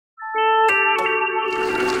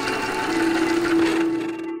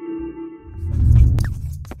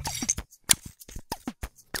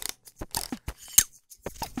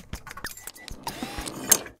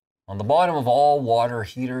bottom of all water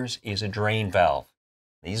heaters is a drain valve.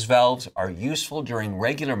 These valves are useful during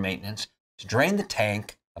regular maintenance to drain the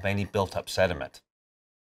tank of any built-up sediment.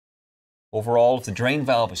 Overall, if the drain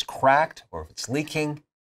valve is cracked or if it's leaking,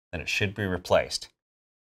 then it should be replaced.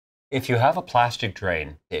 If you have a plastic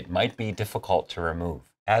drain, it might be difficult to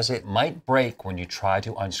remove, as it might break when you try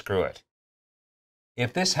to unscrew it.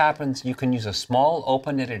 If this happens, you can use a small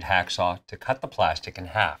open-ended hacksaw to cut the plastic in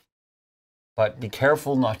half. But be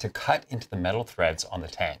careful not to cut into the metal threads on the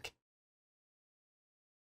tank.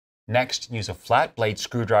 Next, use a flat blade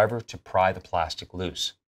screwdriver to pry the plastic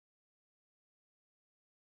loose.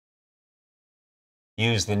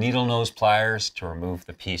 Use the needle nose pliers to remove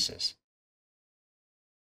the pieces.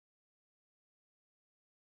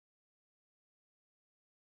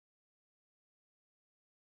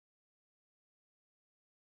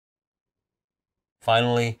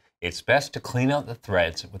 Finally, it's best to clean out the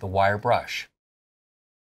threads with a wire brush.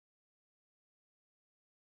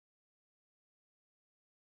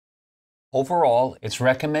 Overall, it's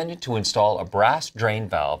recommended to install a brass drain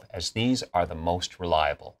valve, as these are the most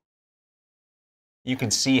reliable. You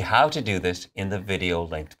can see how to do this in the video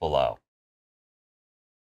linked below.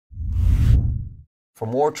 For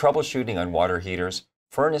more troubleshooting on water heaters,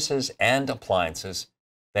 furnaces, and appliances,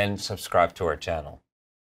 then subscribe to our channel.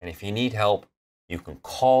 And if you need help, you can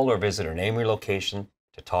call or visit an AMRE location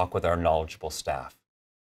to talk with our knowledgeable staff.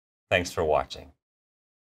 Thanks for watching.